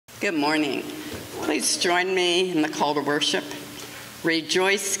Good morning. Please join me in the call to worship.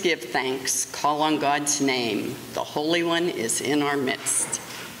 Rejoice, give thanks, call on God's name. The Holy One is in our midst.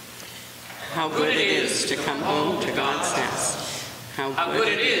 How good it is to come home to God's house. How good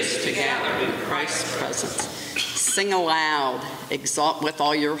it is to gather in Christ's presence. Sing aloud, exalt with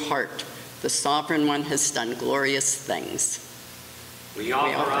all your heart. The Sovereign One has done glorious things. We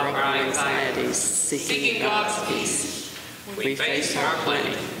offer up our anxieties, seeking God's peace. We face our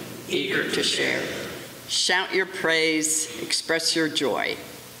plenty, eager to share. Shout your praise, express your joy.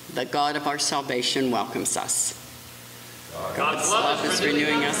 The God of our salvation welcomes us. God's love is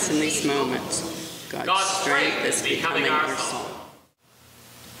renewing us in these moments. God's strength is becoming our song.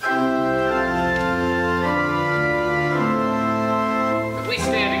 Could we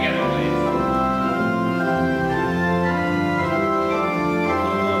stand together, please?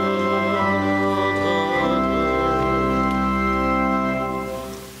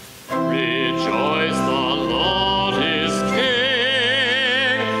 Rejoice, the Lord is King.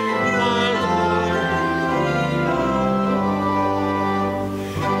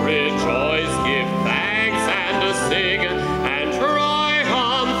 Rejoice, give thanks and sing,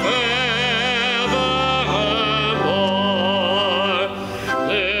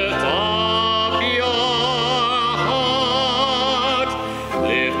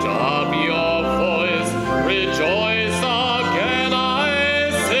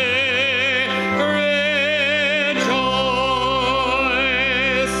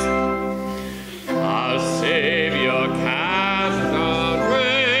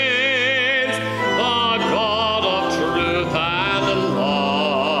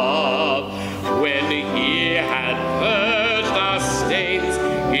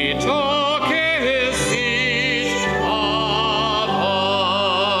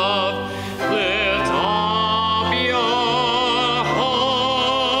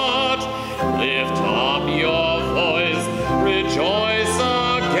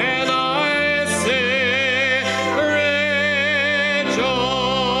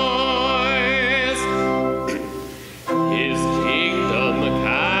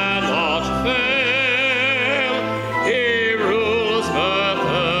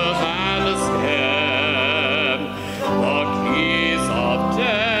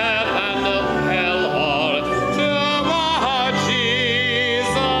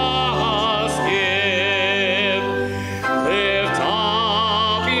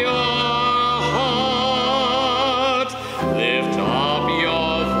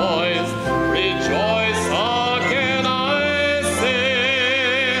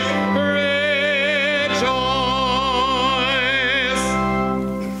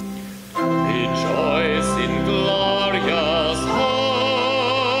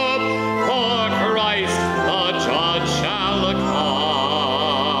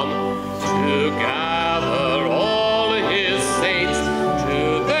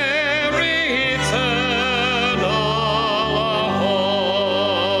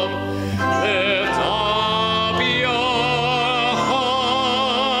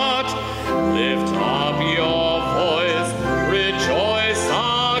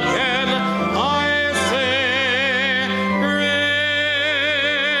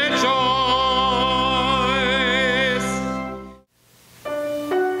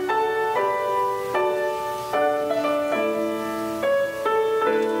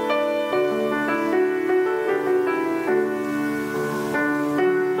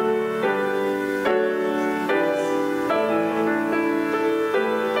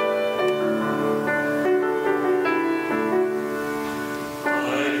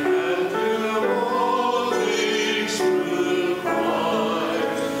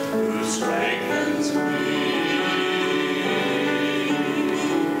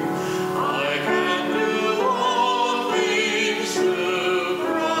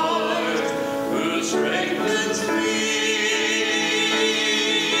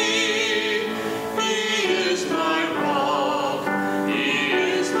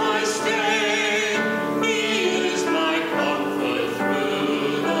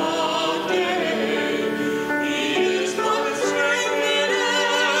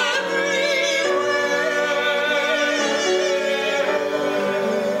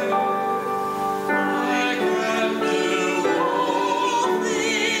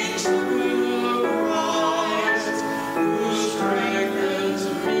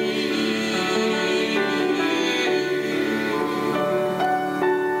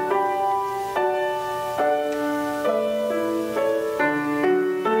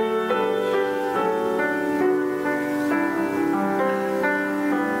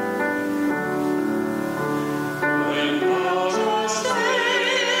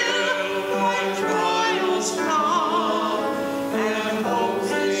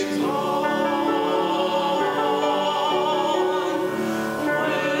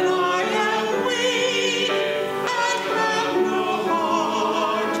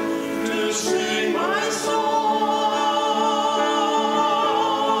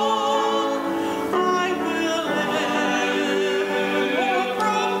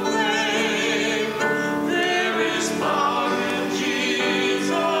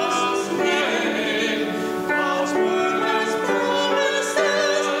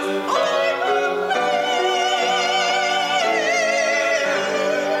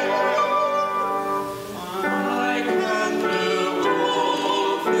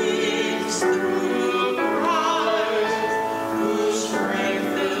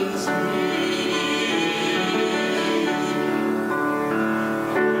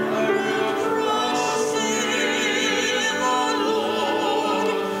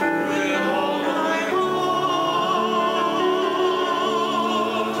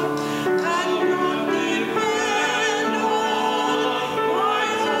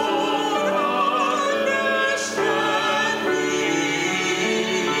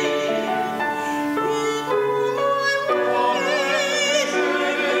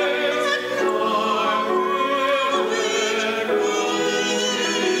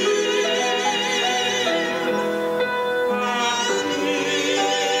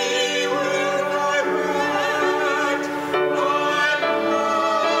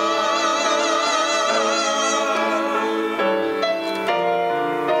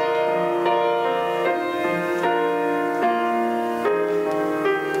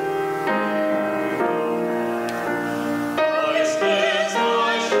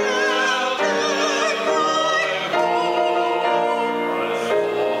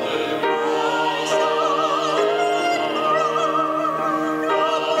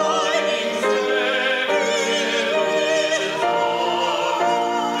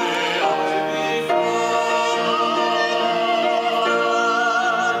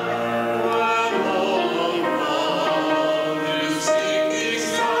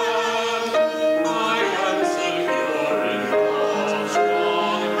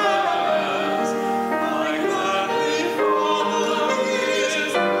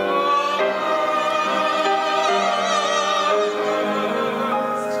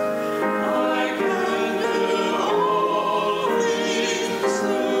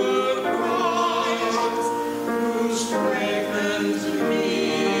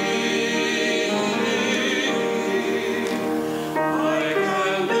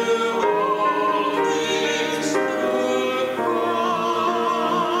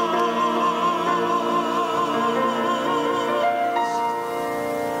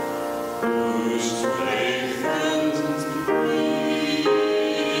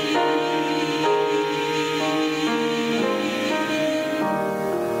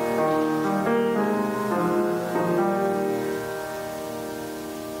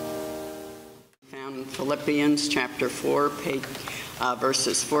 Philippians chapter 4,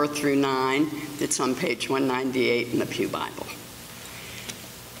 verses 4 through 9. It's on page 198 in the Pew Bible.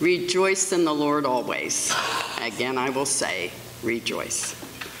 Rejoice in the Lord always. Again, I will say, rejoice.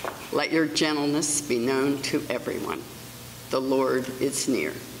 Let your gentleness be known to everyone. The Lord is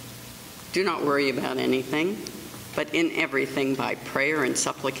near. Do not worry about anything, but in everything by prayer and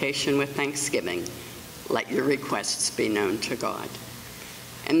supplication with thanksgiving, let your requests be known to God.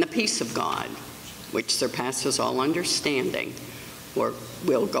 And the peace of God, which surpasses all understanding,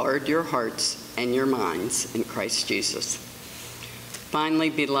 will guard your hearts and your minds in Christ Jesus. Finally,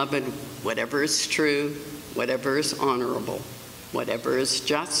 beloved, whatever is true, whatever is honorable, whatever is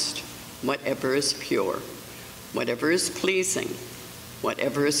just, whatever is pure, whatever is pleasing,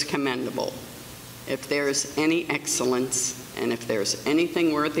 whatever is commendable, if there is any excellence and if there is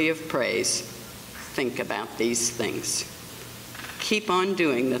anything worthy of praise, think about these things. Keep on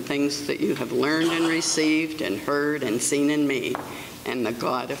doing the things that you have learned and received and heard and seen in me, and the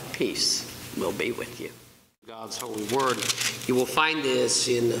God of peace will be with you. God's holy word. You will find this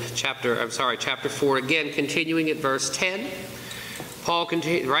in chapter 4, again, continuing at verse 10. Paul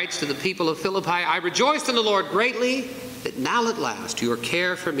writes to the people of Philippi, I rejoiced in the Lord greatly that now at last your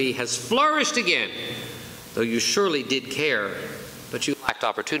care for me has flourished again, though you surely did care, but you lacked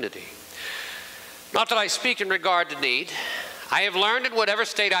opportunity. Not that I speak in regard to need. I have learned in whatever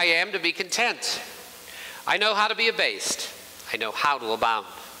state I am to be content. I know how to be abased. I know how to abound.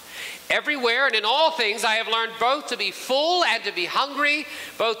 Everywhere and in all things I have learned both to be full and to be hungry,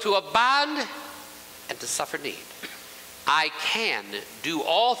 both to abound and to suffer need. I can do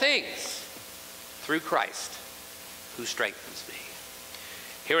all things through Christ who strengthens me.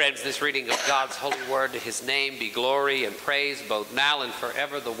 Here ends this reading of God's holy word. To his name be glory and praise both now and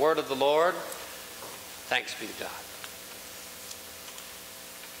forever. The word of the Lord. Thanks be to God.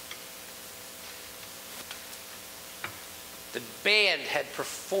 The band had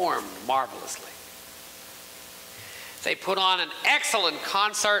performed marvelously. They put on an excellent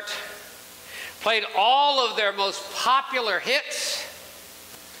concert, played all of their most popular hits,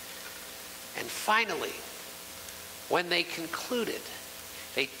 and finally, when they concluded,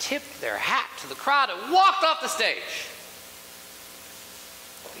 they tipped their hat to the crowd and walked off the stage.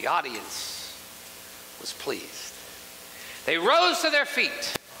 The audience was pleased. They rose to their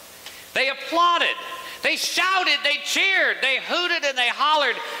feet. They applauded. They shouted, they cheered, they hooted, and they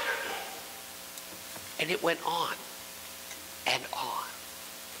hollered. And it went on and on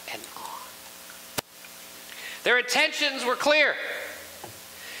and on. Their intentions were clear.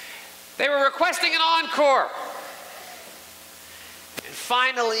 They were requesting an encore. And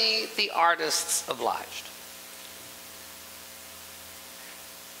finally, the artists obliged.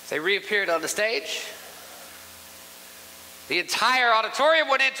 They reappeared on the stage. The entire auditorium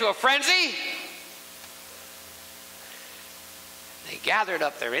went into a frenzy. They gathered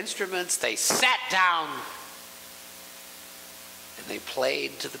up their instruments, they sat down, and they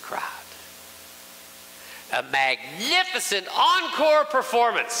played to the crowd. A magnificent encore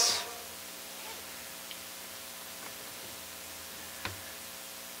performance.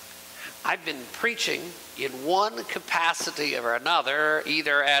 I've been preaching in one capacity or another,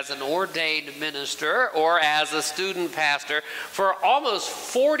 either as an ordained minister or as a student pastor, for almost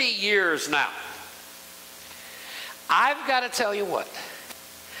 40 years now. I've got to tell you what,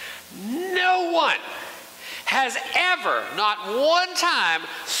 no one has ever, not one time,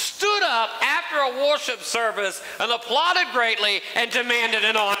 stood up after a worship service and applauded greatly and demanded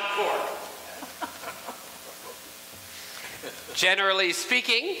an encore. Generally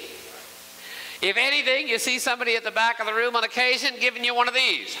speaking, if anything, you see somebody at the back of the room on occasion giving you one of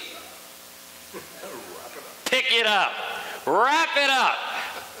these. Pick it up. Wrap it up.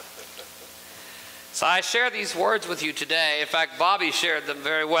 So I share these words with you today. In fact, Bobby shared them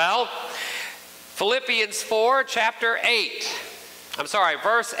very well. Philippians 4,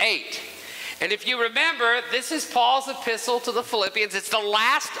 verse 8. And if you remember, this is Paul's epistle to the Philippians. It's the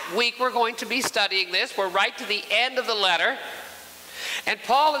last week we're going to be studying this. We're right to the end of the letter. And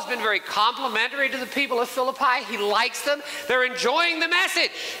Paul has been very complimentary to the people of Philippi. He likes them. They're enjoying the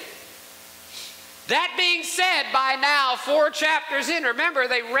message. That being said, by now, 4 chapters in, remember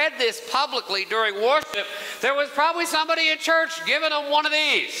they read this publicly during worship. There was probably somebody in church giving them one of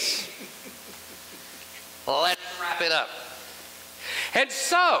these. Let's wrap it up. And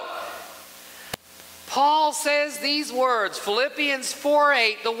so, Paul says these words, Philippians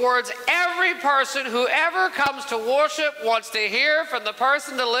 4:8, the words every person who ever comes to worship wants to hear from the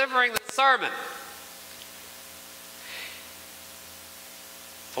person delivering the sermon.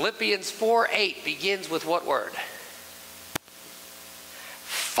 Philippians 4:8 begins with what word?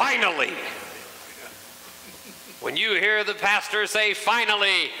 Finally. When you hear the pastor say,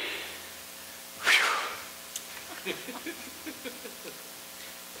 finally,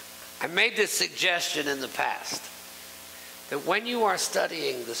 I made this suggestion in the past, that when you are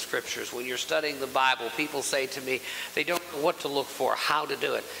studying the scriptures, when you're studying the Bible, people say to me, they don't know what to look for, how to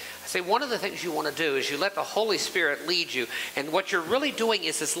do it. I say, one of the things you want to do is you let the Holy Spirit lead you. And what you're really doing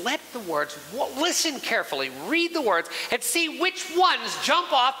is let the words, listen carefully, read the words, and see which ones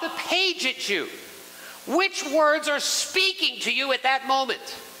jump off the page at you. Which words are speaking to you at that moment.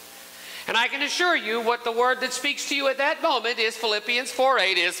 And I can assure you what the word that speaks to you at that moment is Philippians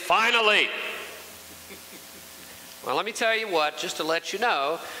 4:8 is finally. Well, let me tell you what, just to let you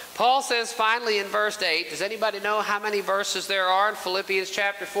know, Paul says finally in verse 8. Does anybody know how many verses there are in Philippians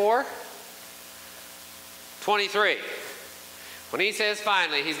chapter 4? 23. When he says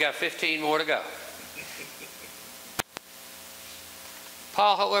finally, he's got 15 more to go.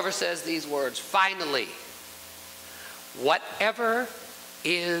 Paul, however, says these words, finally, whatever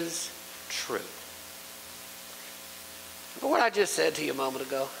is true. But what I just said to you a moment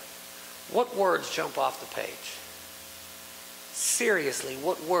ago, what words jump off the page? Seriously,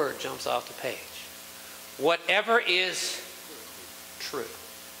 what word jumps off the page? Whatever is true.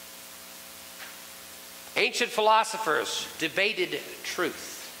 Ancient philosophers debated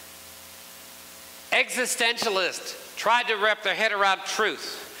truth. Existentialists tried to wrap their head around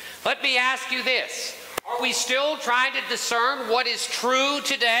truth. Let me ask you this. Are we still trying to discern what is true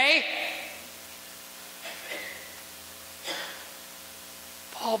today?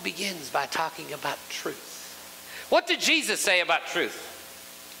 Paul begins by talking about truth. What did Jesus say about truth?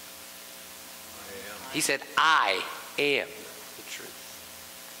 He said, I am the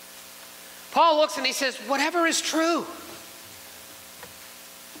truth. Paul looks and he says, whatever is true.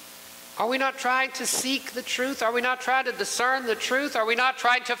 Are we not trying to seek the truth? Are we not trying to discern the truth? Are we not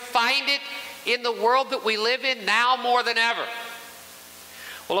trying to find it in the world that we live in now more than ever?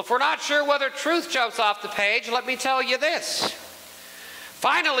 Well, if we're not sure whether truth jumps off the page, let me tell you this.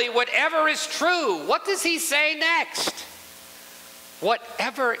 Finally, whatever is true, what does he say next?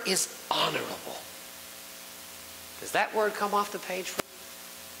 Whatever is honorable. Does that word come off the page for you?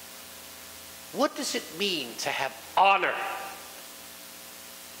 What does it mean to have honor?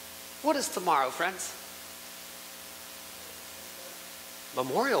 What is tomorrow, friends?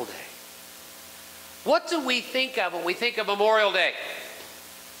 Memorial Day. What do we think of when we think of Memorial Day?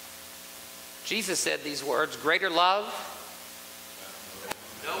 Jesus said these words, greater love,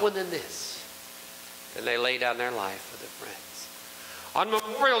 no one than this, than they lay down their life for their friends. On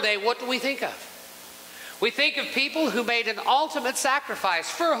Memorial Day, what do we think of? We think of people who made an ultimate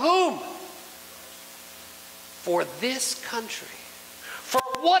sacrifice. For whom? For this country. For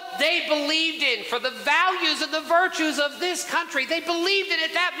what they believed in, for the values and the virtues of this country. They believed in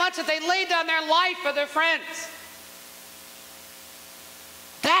it that much that they laid down their life for their friends.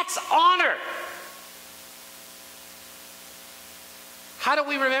 That's honor. How do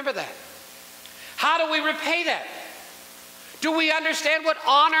we remember that? How do we repay that? Do we understand what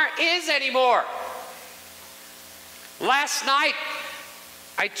honor is anymore? Last night,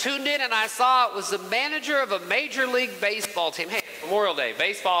 I tuned in and I saw it was the manager of a Major League Baseball team. Hey, Memorial Day,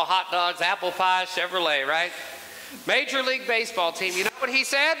 baseball, hot dogs, apple pie, Chevrolet, right? Major League Baseball team. You know what he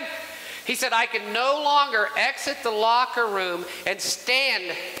said? He said, I can no longer exit the locker room and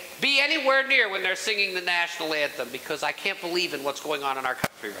be anywhere near when they're singing the national anthem because I can't believe in what's going on in our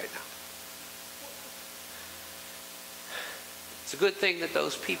country right now. It's a good thing that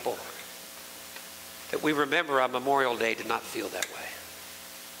those people that we remember on Memorial Day did not feel that way.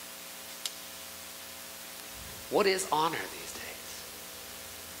 What is honor these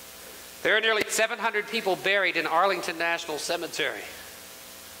days? There are nearly 700 people buried in Arlington National Cemetery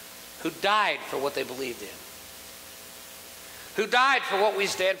who died for what they believed in, who died for what we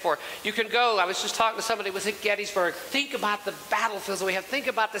stand for. You can go, I was just talking to somebody who was at Gettysburg. Think about the battlefields that we have. Think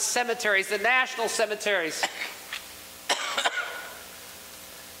about the cemeteries, the national cemeteries.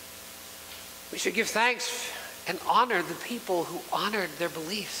 We should give thanks and honor the people who honored their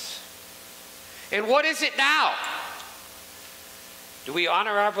beliefs. And what is it now? Do we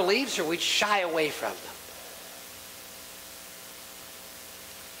honor our beliefs or we shy away from them?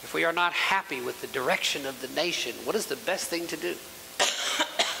 If we are not happy with the direction of the nation, what is the best thing to do?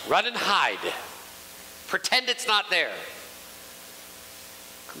 Run and hide. Pretend it's not there.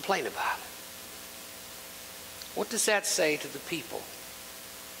 Complain about it. What does that say to the people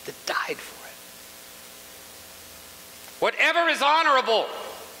that died for it? Whatever is honorable.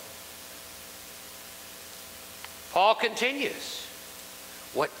 Paul continues.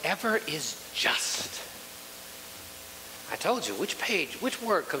 Whatever is just. I told you, which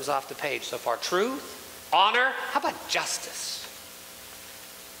word comes off the page so far? Truth, Honor? How about justice?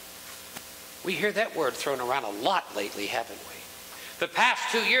 We hear that word thrown around a lot lately, haven't we? The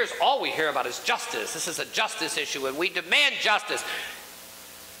past 2 years, all we hear about is justice. This is a justice issue, and we demand justice.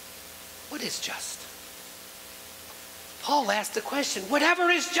 What is just? Paul asked the question, whatever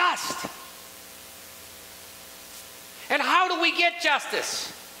is just. And how do we get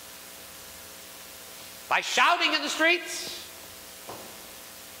justice? By shouting in the streets?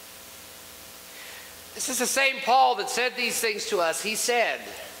 This is the same Paul that said these things to us. He said,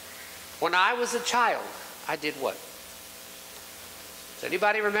 when I was a child, I did what? Does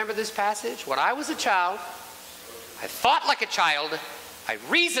anybody remember this passage? When I was a child, I thought like a child, I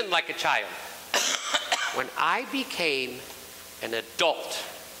reasoned like a child. When I became an adult,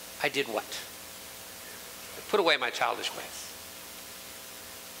 I did what? I put away my childish ways.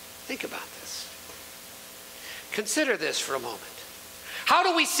 Think about this. Consider this for a moment. How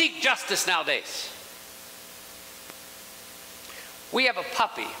do we seek justice nowadays? We have a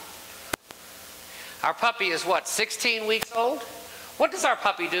puppy. Our puppy is what, 16 weeks old? What does our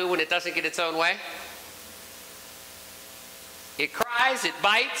puppy do when it doesn't get its own way? It cries, it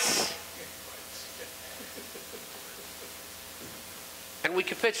bites. And we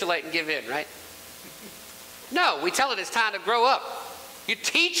capitulate and give in, right? No, we tell it it's time to grow up. You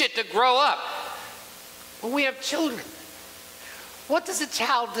teach it to grow up. When we have children, what does a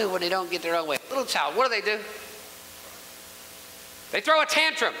child do when they don't get their own way? Little child, what do? They throw a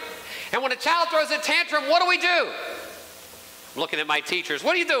tantrum. And when a child throws a tantrum, what do? I'm looking at my teachers.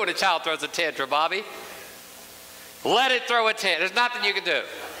 What do you do when a child throws a tantrum, Bobby? Let it throw a tantrum. There's nothing you can do.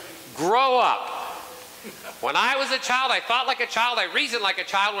 Grow up. When I was a child, I thought like a child. I reasoned like a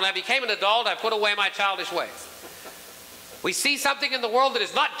child. When I became an adult, I put away my childish ways. We see something in the world that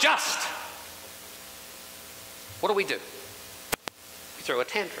is not just. What do? We throw a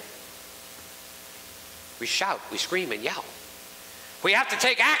tantrum. We shout, we scream and yell. We have to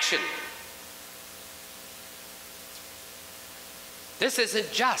take action. This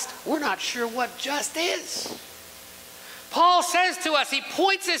isn't just. We're not sure what just is. Paul says to us, he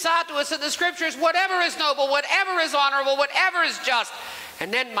points this out to us in the scriptures, whatever is noble, whatever is honorable, whatever is just.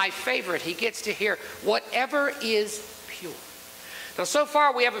 And then my favorite, he gets to hear, whatever is pure. Now so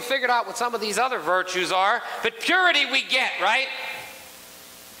far we haven't figured out what some of these other virtues are, but purity we get, right?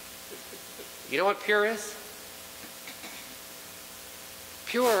 You know what pure is?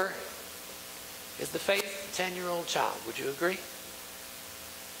 Pure is the faith of a 10-year-old child. Would you agree?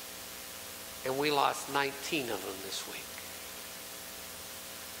 And we lost 19 of them this week.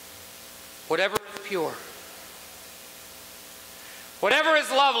 Whatever is pure, whatever is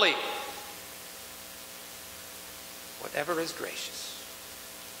lovely, whatever is gracious.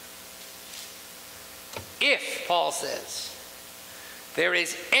 If, Paul says, there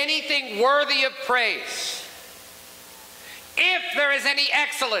is anything worthy of praise, if there is any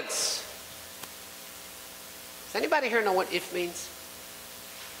excellence. Does anybody here know what if means?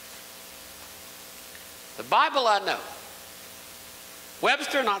 The Bible I know.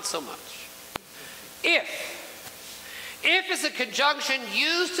 Webster, not so much. If is a conjunction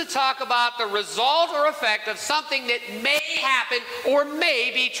used to talk about the result or effect of something that may happen or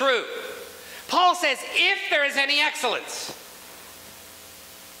may be true. Paul says, if there is any excellence.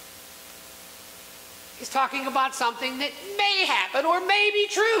 He's talking about something that may happen or may be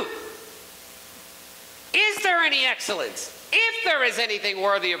true. Is there any excellence? If there is anything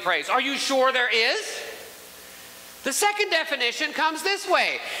worthy of praise. Are you sure there is? The second definition comes this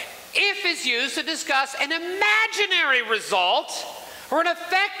way. If is used to discuss an imaginary result or an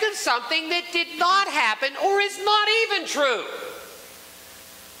effect of something that did not happen or is not even true.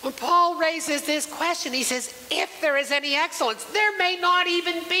 When Paul raises this question, he says, if there is any excellence, there may not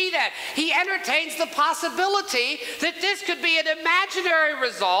even be that. He entertains the possibility that this could be an imaginary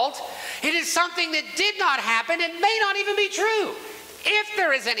result. It is something that did not happen and may not even be true. If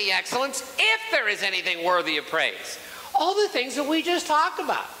there is any excellence, if there is anything worthy of praise. All the things that we just talked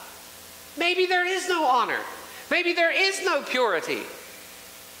about. Maybe there is no honor. Maybe there is no purity.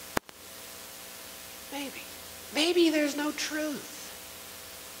 Maybe there's no truth.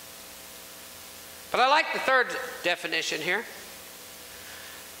 But I like the third definition here.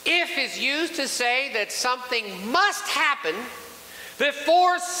 If is used to say that something must happen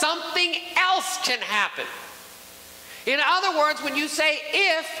before something else can happen. In other words, when you say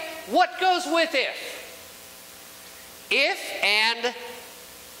if, what goes with if? If and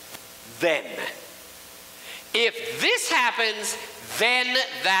then. If this happens, then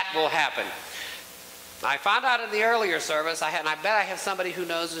that will happen. I found out in the earlier service, and I bet I have somebody who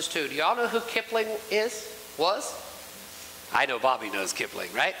knows this too. Do y'all know who Kipling was? I know Bobby knows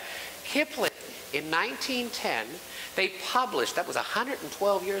Kipling, right? Kipling in 1910, they published, that was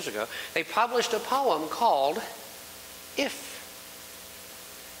 112 years ago, they published a poem called If.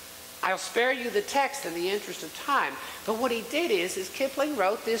 I'll spare you the text in the interest of time, but what he did is Kipling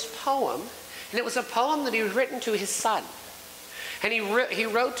wrote this poem, and it was a poem that he had written to his son. And he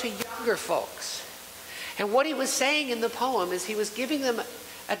wrote to younger folks. And what he was saying in the poem is he was giving them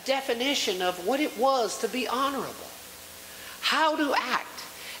a definition of what it was to be honorable, how to act.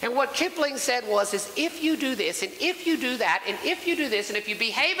 And what Kipling said was, if you do this, and if you do that, and if you do this, and if you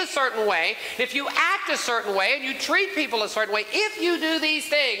behave a certain way, if you act a certain way, and you treat people a certain way, if you do these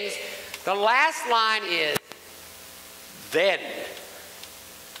things, the last line is, then.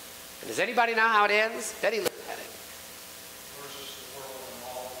 And does anybody know how it ends? Betty looked at it.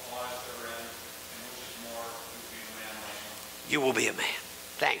 You will be a man.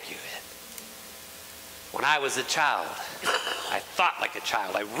 Thank you, Ed. When I was a child, I thought like a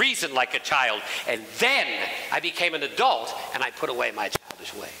child, I reasoned like a child, and then I became an adult and I put away my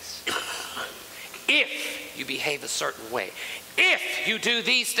childish ways. If you behave a certain way, if you do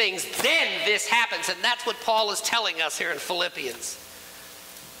these things, then this happens. And that's what Paul is telling us here in Philippians.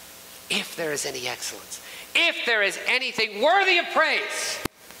 If there is any excellence, if there is anything worthy of praise.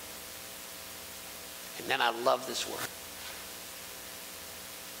 And then I love this word.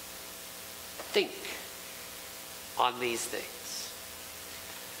 Think on these things.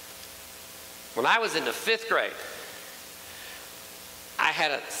 When I was in the 5th grade, I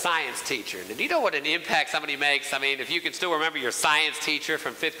had a science teacher. And do you know what an impact somebody makes? I mean, if you can still remember your science teacher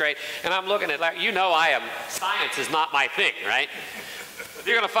from 5th grade, and I'm looking at, you know, science is not my thing, right?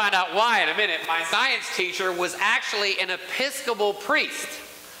 You're going to find out why in a minute. My science teacher was actually an Episcopal priest.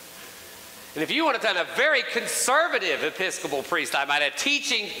 And if you want to tell a very conservative Episcopal priest, I might have,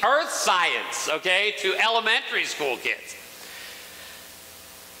 teaching earth science, okay, to elementary school kids.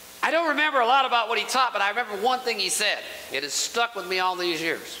 I don't remember a lot about what he taught, but I remember one thing he said. It has stuck with me all these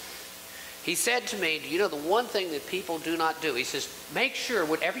years. He said to me, do you know the one thing that people do not do? He says, make sure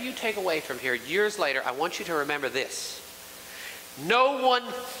whatever you take away from here years later, I want you to remember this. No one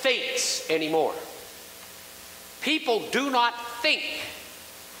thinks anymore. People do not think.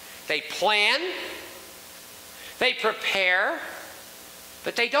 They plan, they prepare,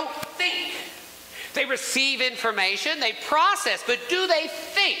 but they don't think. They receive information, they process, but do they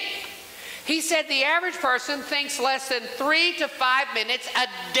think? He said the average person thinks less than 3 to 5 minutes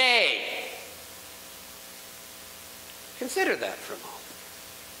a day. Consider that for a moment.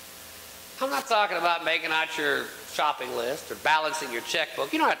 I'm not talking about making out your shopping list or balancing your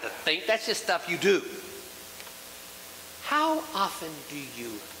checkbook. You don't have to think, that's just stuff you do. How often do you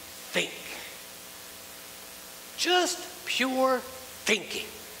think? Just pure thinking.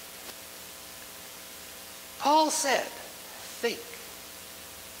 Paul said, think.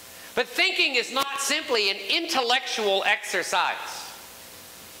 But thinking is not simply an intellectual exercise.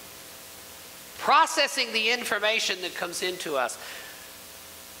 Processing the information that comes into us.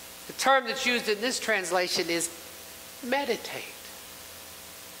 The term that's used in this translation is meditate.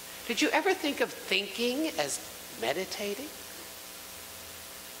 Did you ever think of thinking as meditating?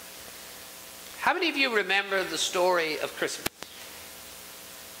 How many of you remember the story of Christmas?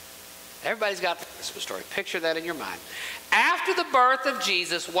 Everybody's got the Christmas story. Picture that in your mind. After the birth of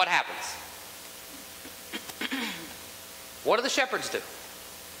Jesus, what happens? What do the shepherds do?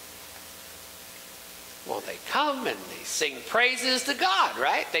 Well, they come and they sing praises to God,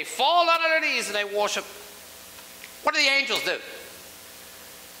 right? They fall on their knees and they worship. What do the angels do?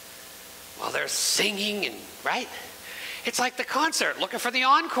 Well, they're singing, and right? It's like the concert, looking for the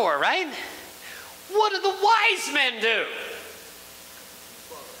encore, right? What do the wise men do?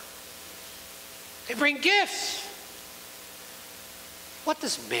 They bring gifts. What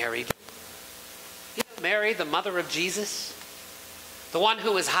does Mary do? You know, Mary, the mother of Jesus, the one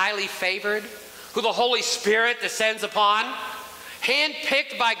who is highly favored, who the Holy Spirit descends upon,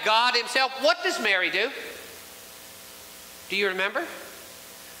 handpicked by God himself. What does Mary do? Do you remember?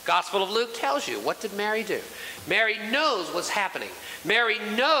 Gospel of Luke tells you. What did Mary do? Mary knows what's happening. Mary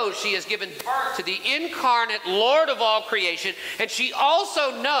knows she has given birth to the incarnate Lord of all creation, and she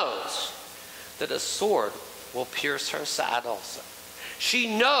also knows that a sword will pierce her side also.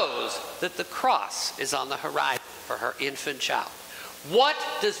 She knows that the cross is on the horizon for her infant child. What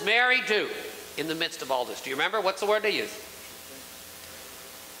does Mary do in the midst of all this? Do you remember? What's the word they use?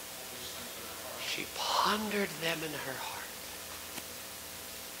 She pondered them in her heart.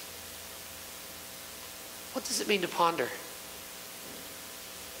 What does it mean to ponder?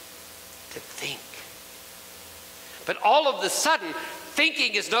 To think. But all of a sudden,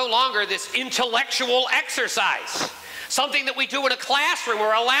 thinking is no longer this intellectual exercise, something that we do in a classroom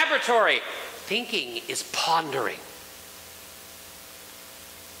or a laboratory. thinking is pondering.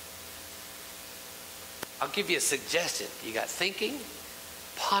 I'll give you a suggestion. You got thinking,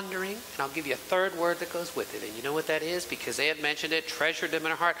 pondering, and I'll give you a third word that goes with it. And you know what that is? Because they had mentioned it, treasured them in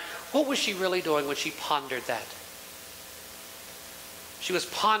her heart. What was she really doing when she pondered that? She was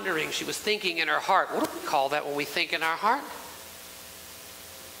pondering, she was thinking in her heart. What do we call that when we think in our heart?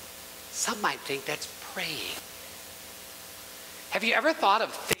 Some might think that's praying. Have you ever thought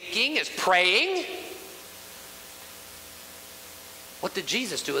of thinking as praying? What did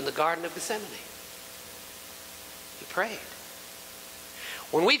Jesus do in the Garden of Gethsemane? He prayed.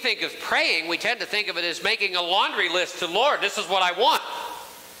 When we think of praying, we tend to think of it as making a laundry list to Lord. This is what I want.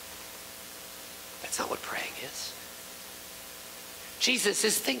 That's not what praying is. Jesus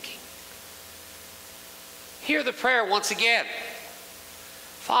is thinking. Hear the prayer once again.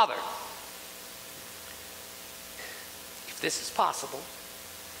 Father, if this is possible,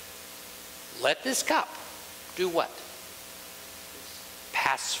 let this cup do what?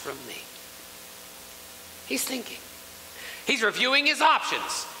 Pass from me. He's thinking. He's reviewing his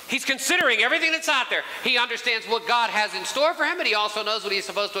options. He's considering everything that's out there. He understands what God has in store for him, and he also knows what he's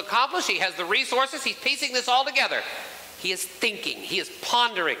supposed to accomplish. He has the resources. He's piecing this all together. He is thinking. He is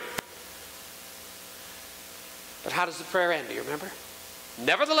pondering. But how does the prayer end? Do you remember?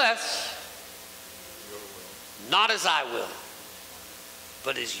 Nevertheless, not as I will,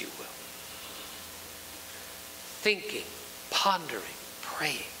 but as you will. Thinking, pondering,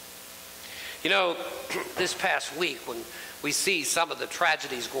 praying. You know, this past week when we see some of the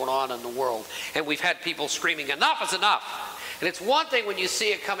tragedies going on in the world, and we've had people screaming, enough is enough. And it's one thing when you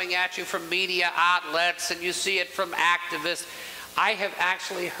see it coming at you from media outlets and you see it from activists. I have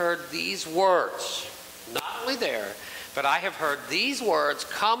actually heard these words, not only there, but I have heard these words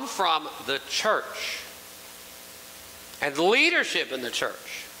come from the church and leadership in the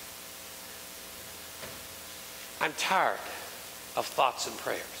church. I'm tired of thoughts and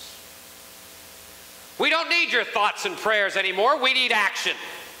prayers. We don't need your thoughts and prayers anymore. We need action.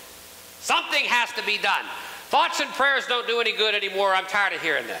 Something has to be done. Thoughts and prayers don't do any good anymore. I'm tired of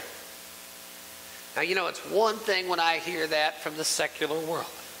hearing that. Now, you know, it's one thing when I hear that from the secular world.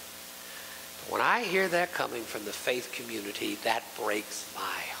 But when I hear that coming from the faith community, that breaks my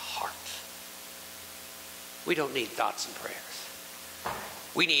heart. We don't need thoughts and prayers.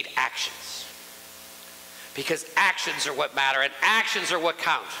 We need actions. Because actions are what matter, and actions are what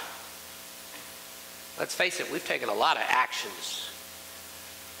count. Let's face it, we've taken a lot of actions,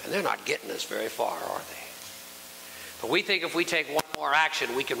 and they're not getting us very far, are they? But we think if we take one more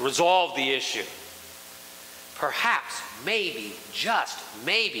action, we can resolve the issue. Perhaps, maybe, just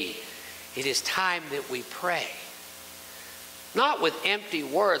maybe, it is time that we pray. Not with empty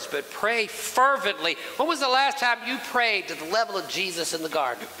words, but pray fervently. When was the last time you prayed to the level of Jesus in the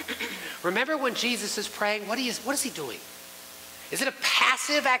garden? Remember when Jesus is praying, what is he doing? Is it a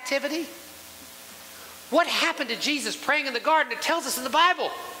passive activity? What happened to Jesus praying in the garden? It tells us in the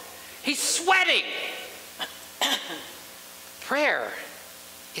Bible. He's sweating. Prayer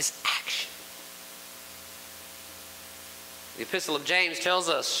is action. The Epistle of James tells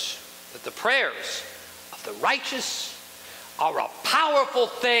us that the prayers of the righteous are a powerful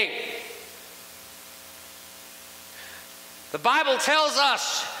thing. The Bible tells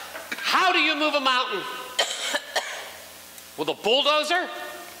us, how do you move a mountain? With a bulldozer?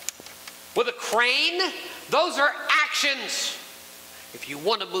 With a crane? Those are actions. If you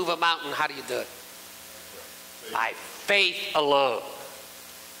want to move a mountain, how do you do it? By faith alone.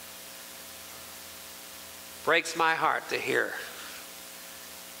 Breaks my heart to hear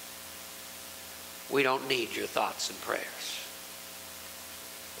we don't need your thoughts and prayers.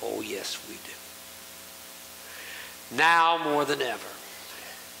 Oh, yes, we do. Now more than ever.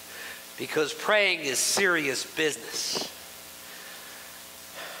 Because praying is serious business.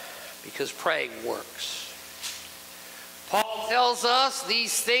 Because praying works. Paul tells us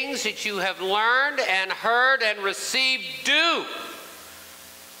these things that you have learned and heard and received, do.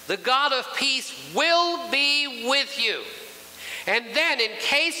 The God of peace will be with you. And then, in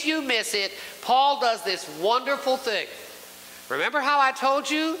case you miss it, Paul does this wonderful thing. Remember how I told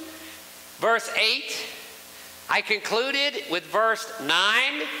you? Verse 8, I concluded with verse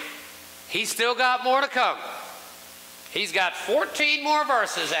 9. He's still got more to come. He's got 14 more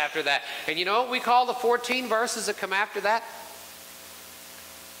verses after that. And you know what we call the 14 verses that come after that?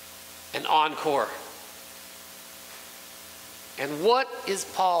 An encore. And what is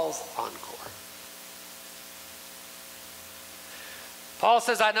Paul's encore? Paul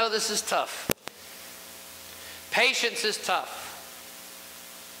says, I know this is tough. Patience is tough.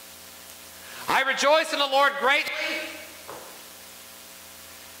 I rejoice in the Lord greatly.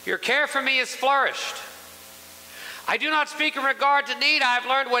 Your care for me has flourished. I do not speak in regard to need. I have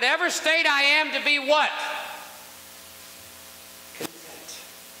learned whatever state I am to be what? Content.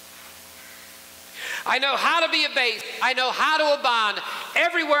 I know how to be abased. I know how to abound.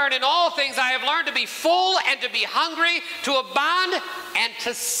 Everywhere and in all things I have learned to be full and to be hungry, to abound and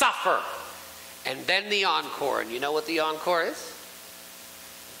to suffer. And then the encore. And you know what the encore is?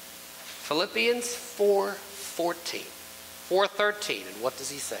 Philippians 4:14. 4:13. And what does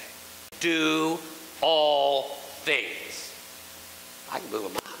he say? Do all things. I can move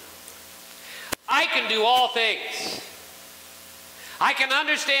them on. I can do all things. I can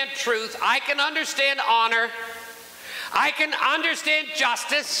understand truth. I can understand honor. I can understand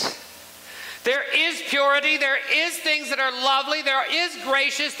justice. There is purity. There is things that are lovely. There is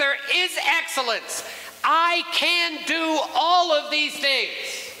gracious. There is excellence. I can do all of these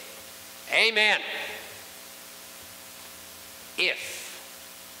things. Amen.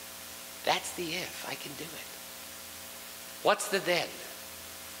 If. That's the if. I can do it. What's the then?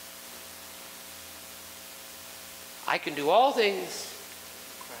 I can do all things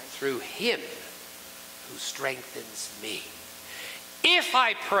through him who strengthens me. If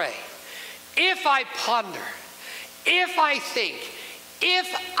I pray, if I ponder, if I think, if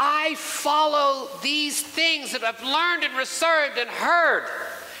I follow these things that I've learned and reserved and heard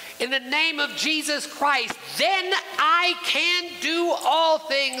in the name of Jesus Christ, then I can do all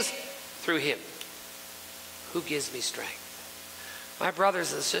things through him who gives me strength. My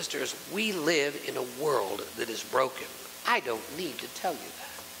brothers and sisters, we live in a world that is broken. I don't need to tell you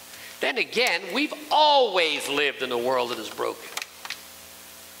that. Then again, we've always lived in a world that is broken.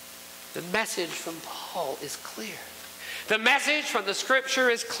 The message from Paul is clear. The message from the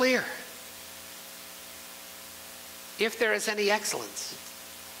scripture is clear. If there is any excellence,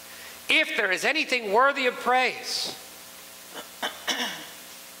 if there is anything worthy of praise,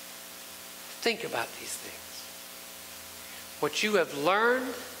 think about these things. What you have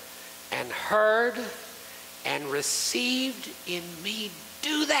learned and heard and received in me,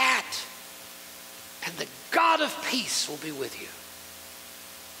 do that. And the God of peace will be with you.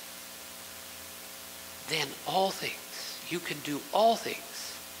 Then all things, you can do all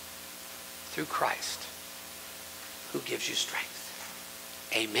things through Christ who gives you strength.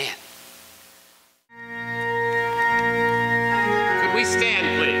 Amen. Could we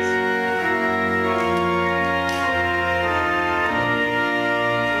stand, please? Amen.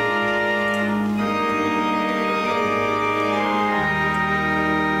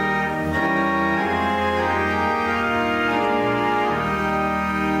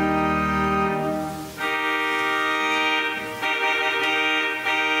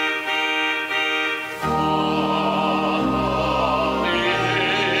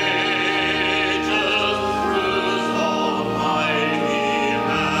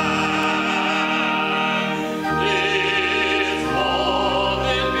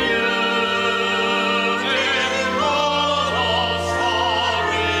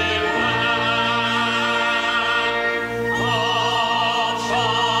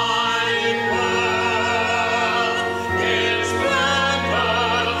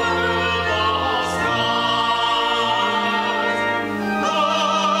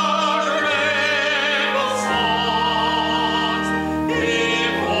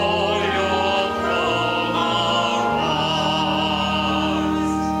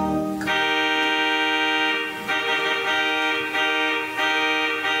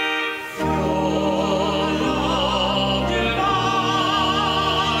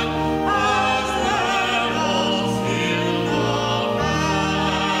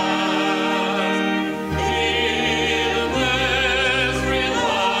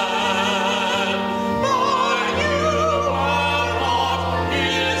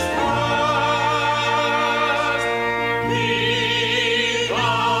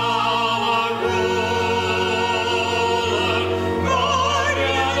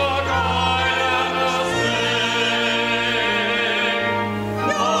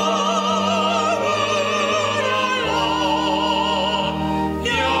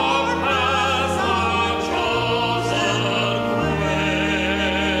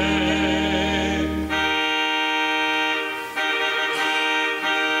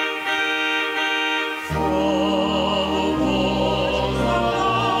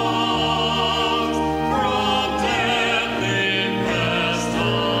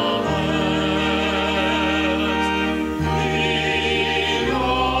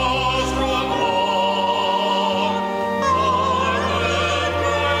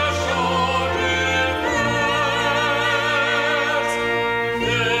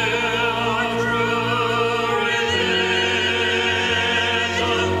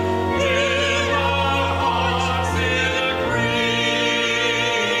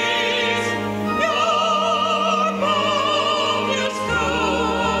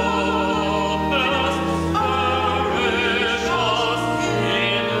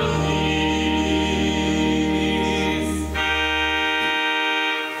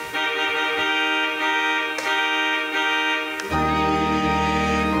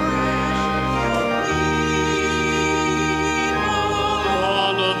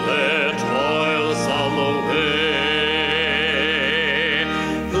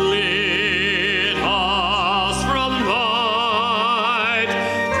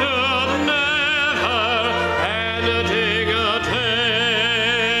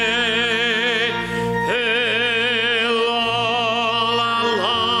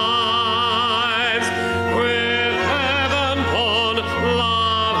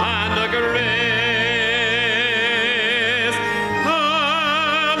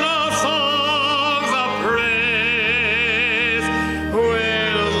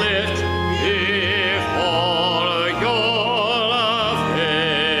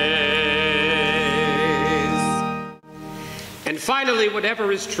 And finally,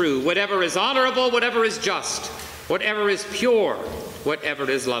 whatever is true, whatever is honorable, whatever is just, whatever is pure, whatever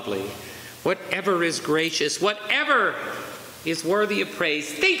is lovely, whatever is gracious, whatever is worthy of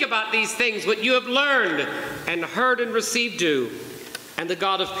praise, think about these things, what you have learned and heard and received do, and the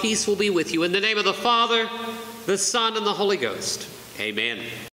God of peace will be with you. In the name of the Father, the Son, and the Holy Ghost. Amen.